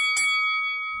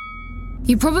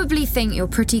 You probably think you're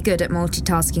pretty good at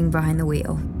multitasking behind the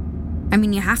wheel. I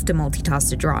mean, you have to multitask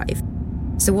to drive.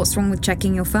 So what's wrong with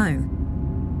checking your phone?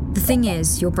 The thing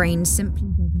is, your brain simply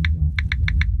doesn't work.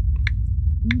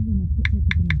 Even a quick look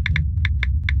at a message,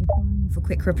 or firing off a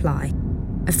quick reply,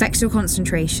 affects your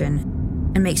concentration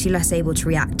and makes you less able to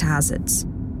react to hazards.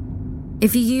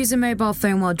 If you use a mobile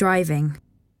phone while driving,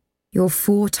 you're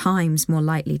 4 times more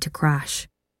likely to crash.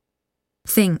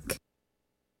 Think.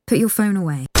 Put your phone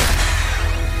away.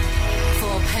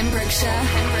 Pembrokeshire,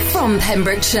 from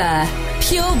Pembrokeshire,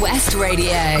 Pure West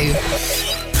Radio.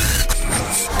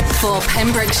 For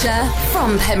Pembrokeshire,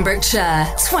 from Pembrokeshire,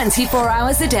 24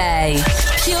 hours a day,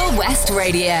 Pure West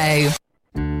Radio.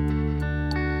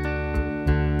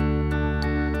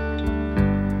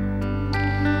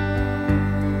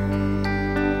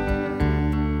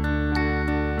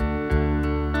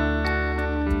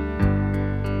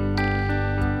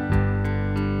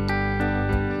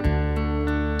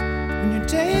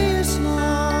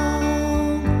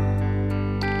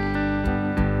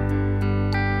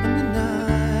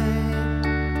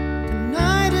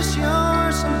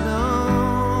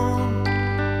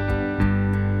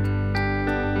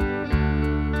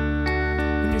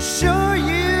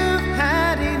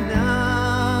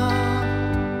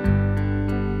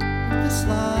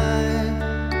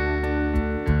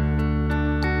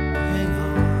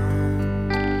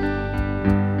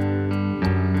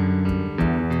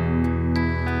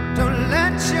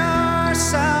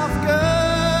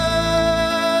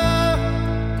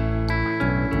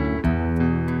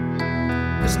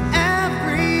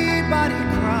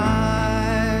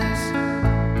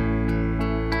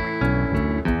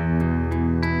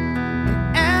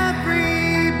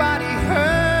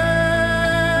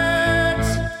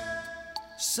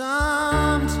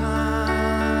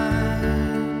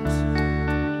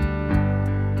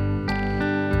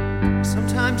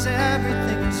 Sometimes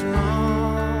everything is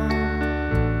wrong.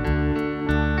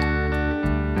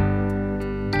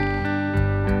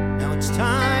 Now it's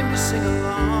time to sing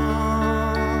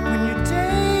along. When your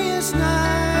day is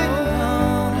night,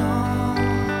 hold on,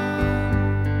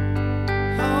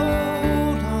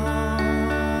 hold on.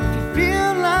 If you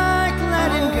feel like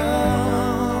letting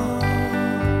go,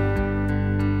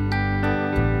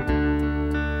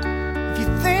 if you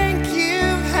think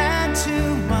you've had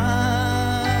too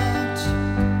much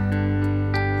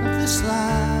of this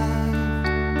life,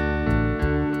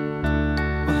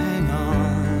 well, hang on.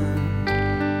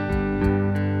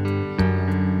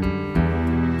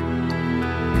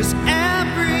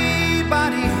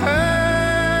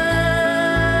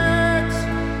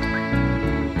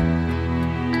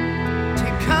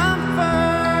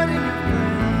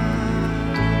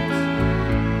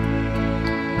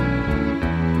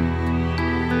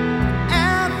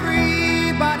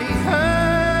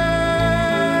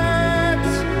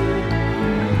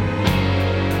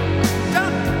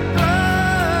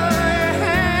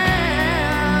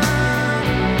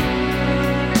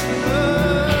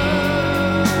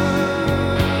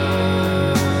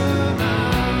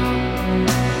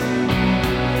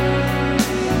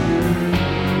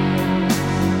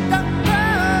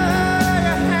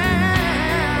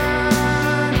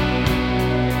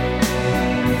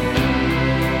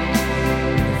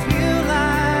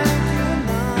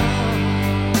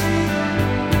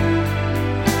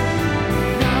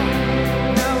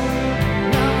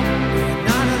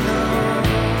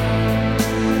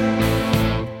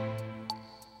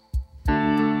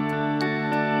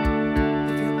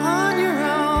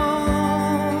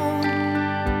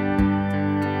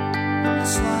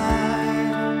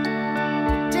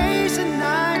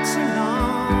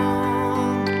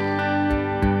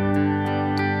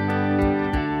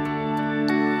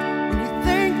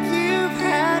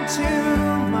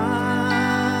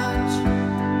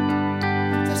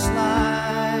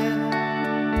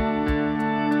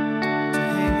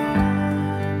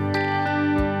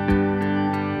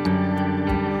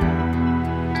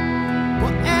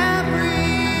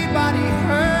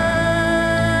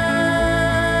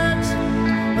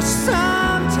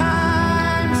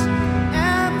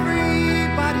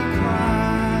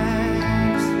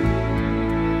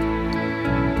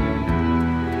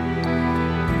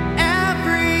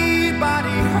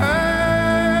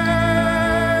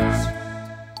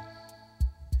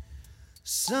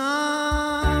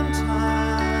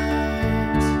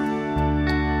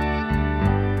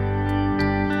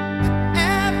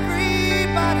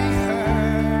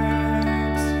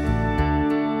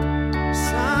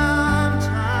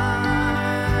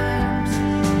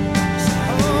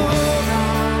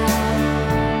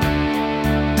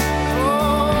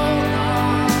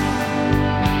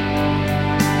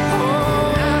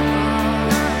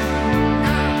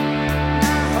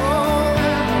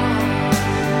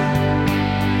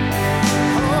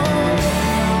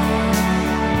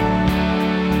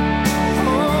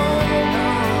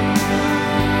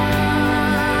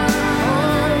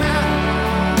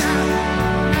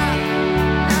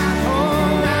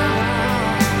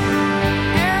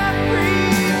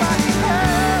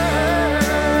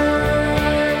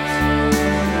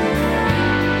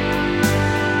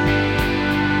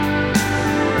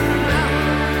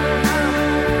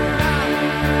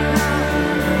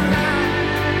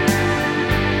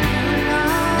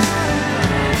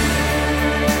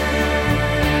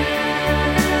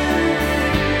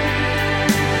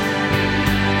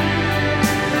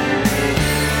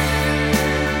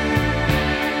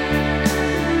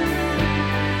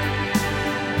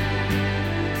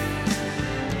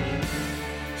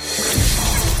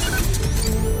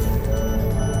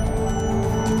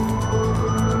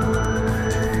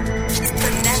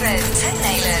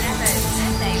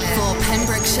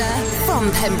 Pembrokeshire,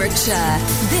 from Pembrokeshire.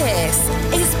 This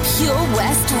is Pure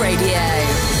West Radio.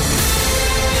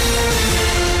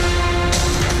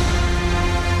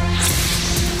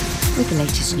 With the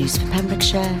latest news for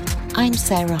Pembrokeshire, I'm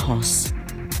Sarah Hoss.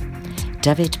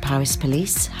 Dyfed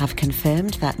Police have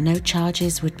confirmed that no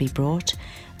charges would be brought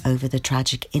over the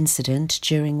tragic incident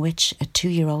during which a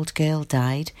 2-year-old girl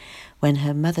died when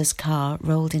her mother's car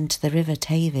rolled into the River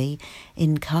Tavy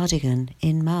in Cardigan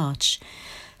in March.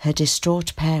 Her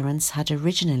distraught parents had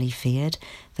originally feared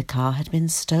the car had been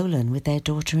stolen with their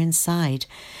daughter inside,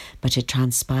 but it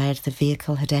transpired the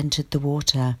vehicle had entered the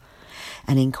water.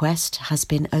 An inquest has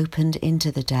been opened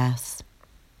into the death.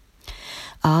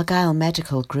 Argyll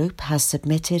Medical Group has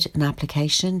submitted an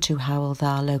application to Howell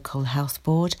Local Health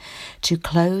Board to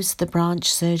close the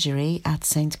branch surgery at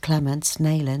St Clement's,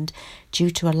 Neyland, due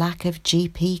to a lack of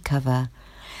GP cover.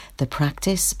 The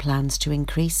practice plans to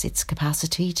increase its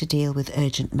capacity to deal with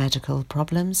urgent medical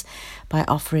problems by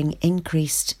offering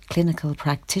increased clinical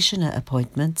practitioner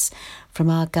appointments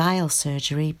from Argyll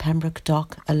Surgery, Pembroke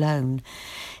Dock alone.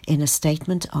 In a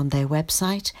statement on their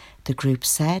website, the group said